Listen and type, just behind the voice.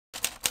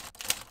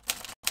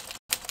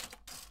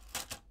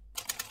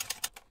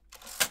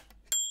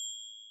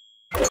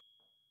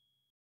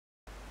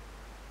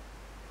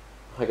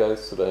Hi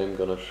guys, today I'm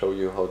gonna show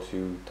you how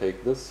to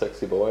take this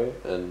sexy boy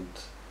and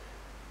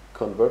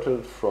convert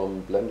it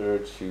from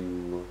Blender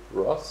to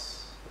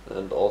ROS,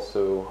 and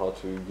also how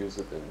to use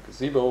it in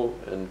Gazebo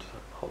and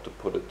how to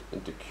put it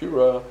into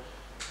Cura,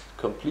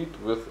 complete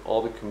with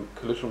all the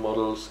collision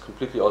models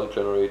completely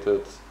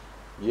auto-generated.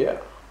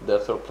 Yeah,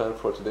 that's our plan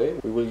for today.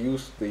 We will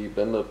use the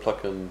Blender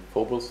plugin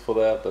Phobos for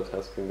that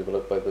has been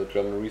developed by the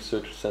German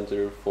Research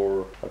Center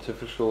for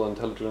Artificial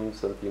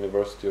Intelligence at the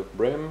University of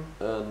Bremen.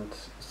 And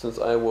since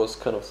I was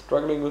kind of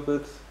struggling with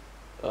it,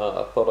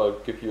 I thought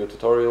I'd give you a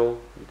tutorial,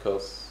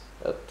 because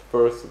at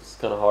first it's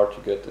kind of hard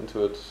to get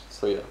into it.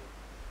 So yeah,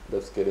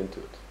 let's get into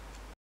it.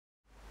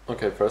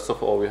 Okay, first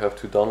of all we have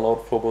to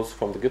download Phobos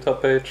from the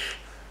GitHub page.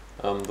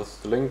 This is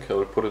the link, I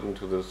will put it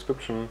into the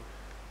description.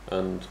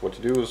 And what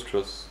you do is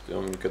just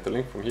you get the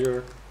link from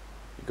here,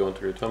 you go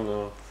into your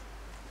terminal,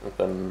 and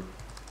then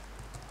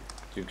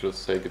you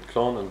just say git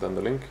clone and then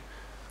the link.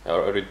 I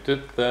already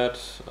did that,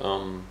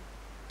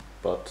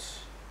 but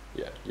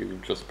yeah, you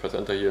just press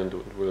enter here and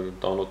it will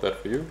download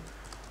that for you.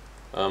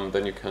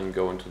 Then you can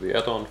go into the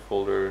add-on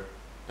folder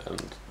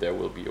and there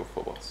will be your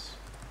Phobos.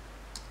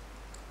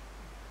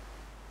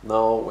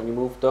 Now when you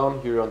move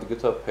down here on the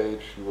GitHub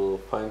page, you will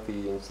find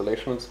the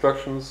installation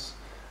instructions.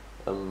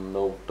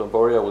 No, don't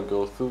worry, I will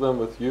go through them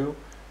with you,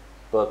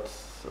 but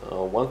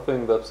one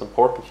thing that's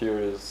important here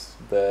is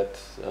that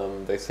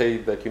they say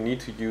that you need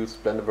to use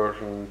Blender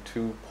version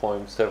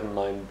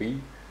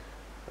 2.79b.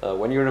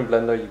 When you're in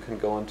Blender you can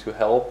go into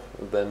help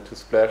and then to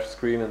splash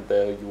screen, and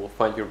there you will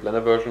find your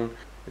Blender version.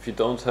 If you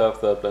don't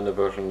have that Blender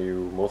version,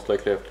 you most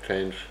likely have to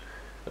change.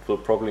 It will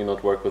probably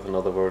not work with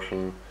another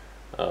version.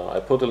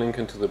 I put a link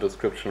into the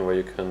description where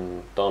you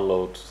can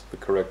download the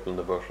correct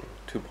Blender version,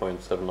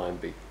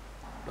 2.79b.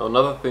 Now,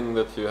 another thing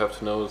that you have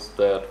to know is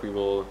that we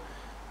will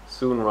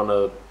soon run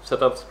a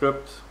setup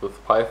script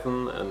with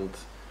Python, and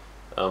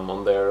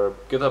on their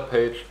GitHub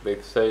page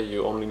they say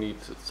you only need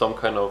some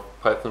kind of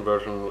Python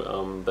version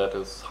that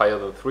is higher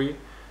than 3.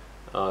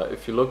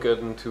 If you look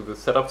into the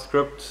setup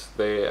script,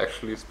 they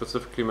actually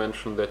specifically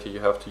mention that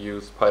you have to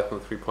use Python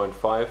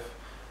 3.5.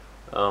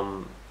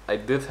 I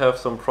did have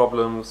some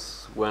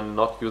problems when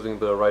not using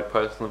the right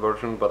Python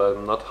version, but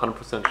I'm not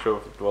 100% sure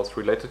if it was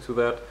related to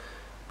that.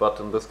 But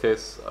in this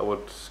case I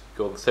would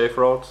go the safe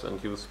route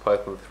and use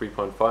Python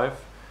 3.5.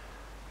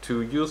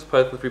 To use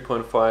Python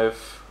 3.5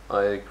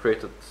 I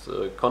created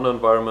a conda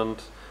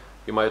environment.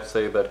 You might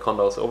say that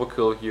conda is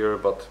overkill here,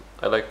 but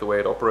I like the way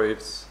it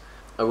operates.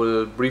 I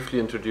will briefly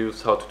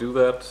introduce how to do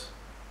that.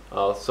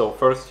 So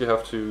first you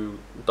have to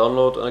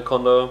download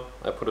anaconda.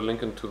 I put a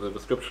link into the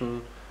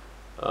description.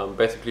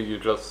 Basically you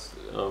just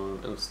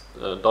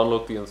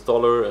download the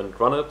installer and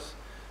run it,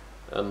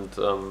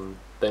 and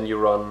then you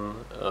run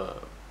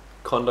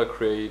conda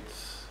create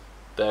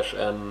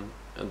 -n,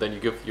 and then you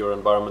give your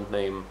environment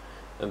name,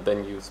 and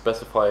then you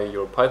specify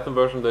your Python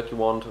version that you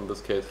want, in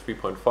this case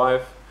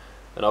 3.5,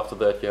 and after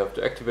that you have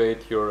to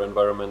activate your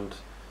environment.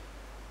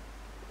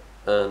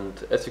 And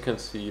as you can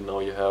see, now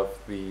you have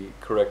the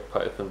correct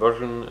Python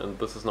version, and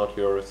this is not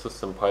your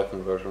system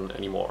Python version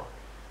anymore.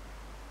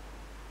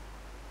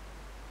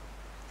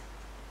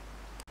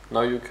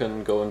 Now you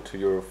can go into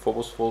your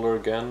Phobos folder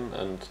again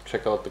and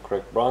check out the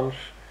correct branch.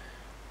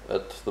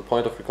 At the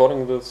point of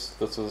recording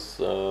this is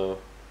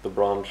the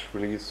branch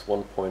release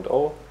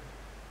 1.0,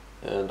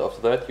 and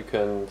after that you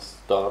can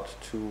start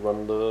to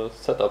run the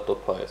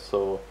setup.py.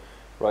 So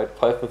write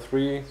Python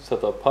 3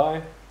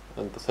 setup.py,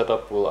 and the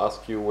setup will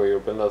ask you where your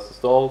Blender is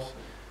installed.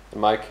 In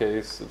my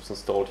case it's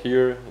installed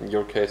here, in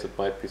your case it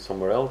might be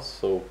somewhere else,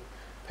 so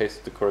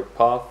paste the correct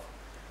path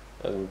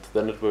and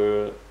then it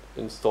will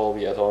install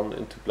the add-on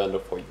into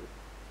Blender for you.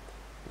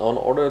 Now in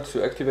order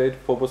to activate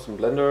Phobos in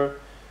Blender,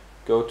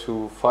 go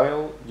to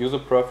File, User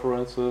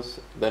Preferences,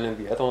 then in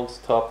the Add-ons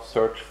tab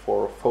search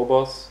for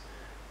Phobos,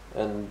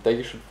 and there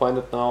you should find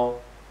it now.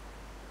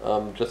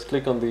 Just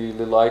click on the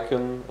little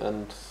icon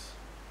and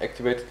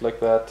activate it like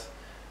that.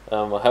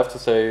 I have to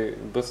say,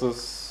 this is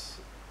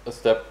a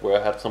step where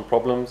I had some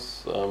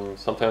problems.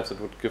 Sometimes it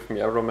would give me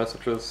error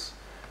messages.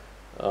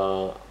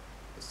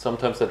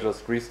 Sometimes I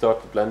just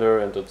restarted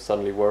Blender and it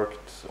suddenly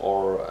worked,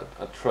 or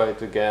I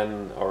tried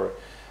again, or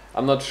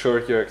I'm not sure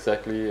here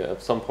exactly.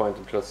 At some point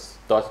it just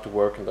started to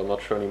work and I'm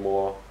not sure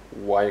anymore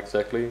why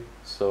exactly.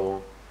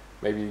 So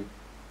maybe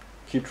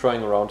keep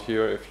trying around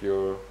here if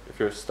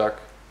you're stuck,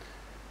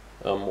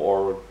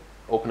 or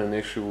open an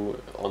issue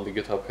on the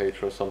GitHub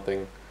page or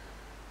something.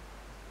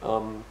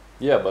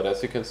 Yeah, but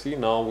as you can see,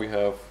 now we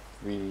have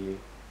the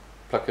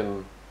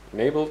plugin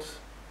enabled,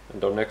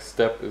 and our next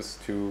step is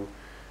to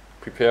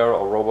prepare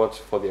our robot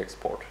for the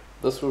export.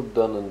 This will be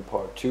done in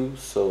part 2,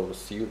 so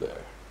see you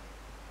there.